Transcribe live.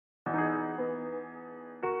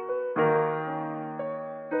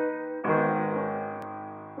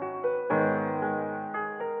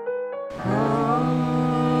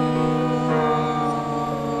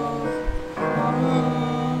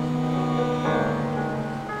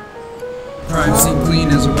Crime scene clean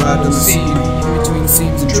has arrived on the scene. In between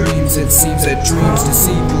seams and dreams, it seems that dreams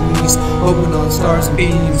deceive police. Hoping on stars and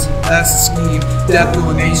beams, that's the scheme. Death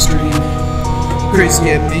going mainstream.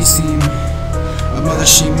 Crazy it may seem. A mother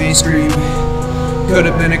she may scream. Could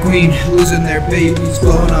have been a queen, losing their babies,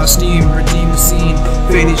 blowing off steam, redeem the scene.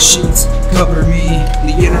 Faded sheets cover me,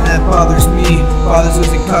 the internet bothers me. Father's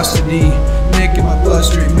losing custody, Nick in my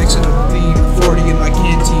bloodstream, mixing up theme. 40 in my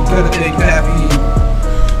canteen, cut a big caffeine.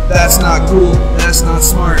 That's not cool, that's not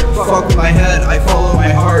smart. Fuck with my head, I follow my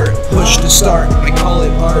heart. Push to start, I call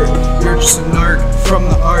it art. You're just a narc from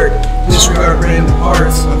the art. Disregard random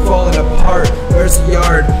parts, I'm falling apart. Where's the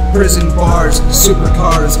yard? Prison bars,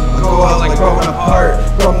 supercars. I go out like growing apart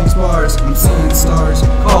from these bars. I'm seeing stars,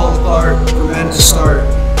 call it art, for men to start.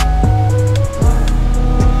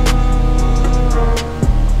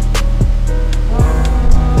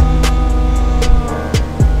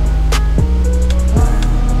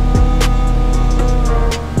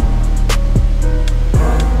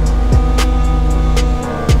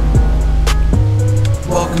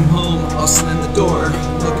 Welcome home, I'll slam the door.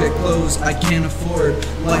 Look at clothes I can't afford.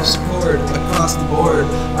 Life support across the board.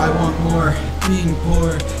 I want more, being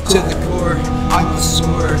poor to the core. I'm a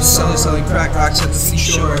sore, selling crack rocks at the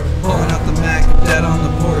seashore. Pulling out the Mac, dead on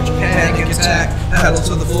the porch. Panic attack, pedal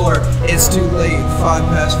to the floor. It's too late,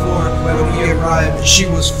 4:05. When we arrived, she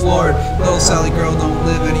was floored. Little Sally girl don't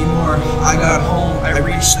live anymore. I got home, I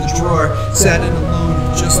reached the drawer. Sat in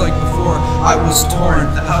alone, just like before. I was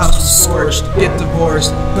torn, the house was scorched. Get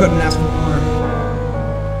divorced, couldn't ask for more.